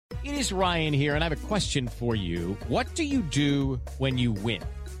It is Ryan here, and I have a question for you. What do you do when you win?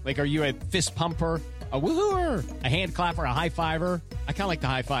 Like, are you a fist pumper, a woo-hooer, a hand clapper, a high fiver? I kind of like the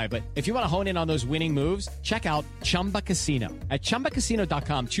high five, but if you want to hone in on those winning moves, check out Chumba Casino. At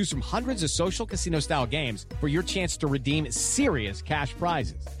ChumbaCasino.com, choose from hundreds of social casino-style games for your chance to redeem serious cash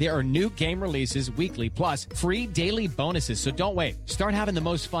prizes. There are new game releases weekly, plus free daily bonuses. So don't wait. Start having the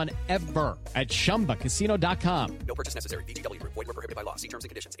most fun ever at ChumbaCasino.com. No purchase necessary. VGW Group. Void where prohibited by law. See terms and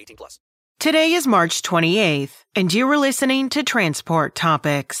conditions. 18+. Today is March 28th, and you are listening to Transport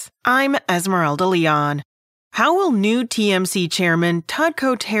Topics. I'm Esmeralda Leon. How will new TMC chairman Todd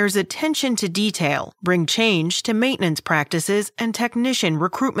Coterre's attention to detail bring change to maintenance practices and technician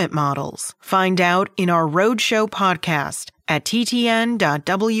recruitment models? Find out in our Roadshow podcast at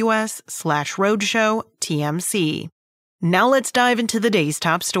ttn.ws/roadshowtmc. Now let's dive into the day's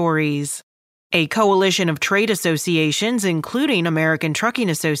top stories. A coalition of trade associations, including American Trucking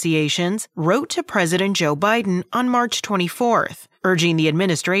Associations, wrote to President Joe Biden on March 24th, urging the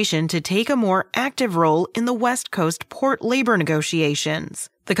administration to take a more active role in the West Coast port labor negotiations.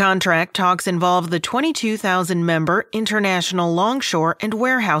 The contract talks involve the 22,000-member International Longshore and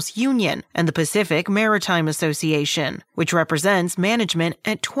Warehouse Union and the Pacific Maritime Association, which represents management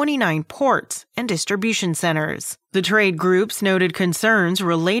at 29 ports and distribution centers. The trade groups noted concerns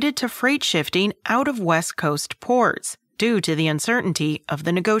related to freight shifting out of West Coast ports due to the uncertainty of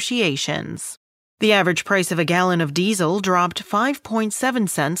the negotiations. The average price of a gallon of diesel dropped 5.7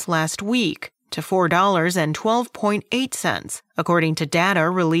 cents last week to $4.12.8, according to data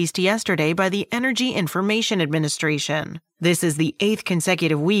released yesterday by the Energy Information Administration. This is the 8th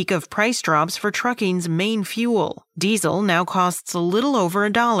consecutive week of price drops for trucking's main fuel. Diesel now costs a little over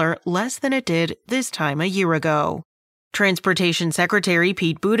 $1 less than it did this time a year ago. Transportation Secretary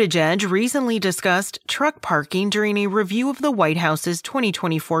Pete Buttigieg recently discussed truck parking during a review of the White House's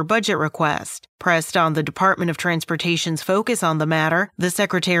 2024 budget request. Pressed on the Department of Transportation's focus on the matter, the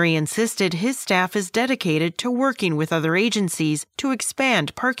secretary insisted his staff is dedicated to working with other agencies to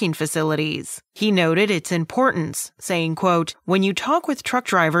expand parking facilities. He noted its importance, saying, quote, "When you talk with truck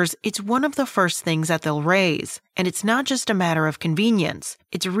drivers, it's one of the first things that they'll raise. And it's not just a matter of convenience.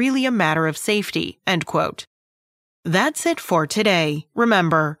 It's really a matter of safety," end quote. That's it for today.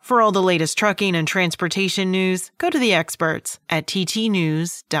 Remember, for all the latest trucking and transportation news, go to the experts at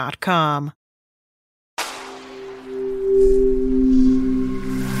ttnews.com.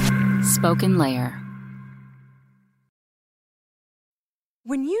 Spoken Layer.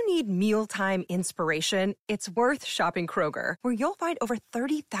 When you need mealtime inspiration, it's worth shopping Kroger, where you'll find over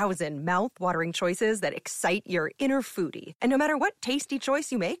 30,000 mouth-watering choices that excite your inner foodie. And no matter what tasty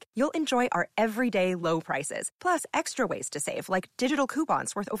choice you make, you'll enjoy our everyday low prices, plus extra ways to save, like digital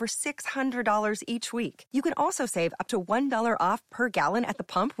coupons worth over $600 each week. You can also save up to $1 off per gallon at the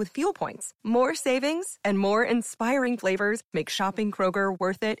pump with fuel points. More savings and more inspiring flavors make shopping Kroger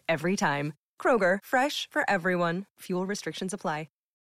worth it every time. Kroger, fresh for everyone. Fuel restrictions apply.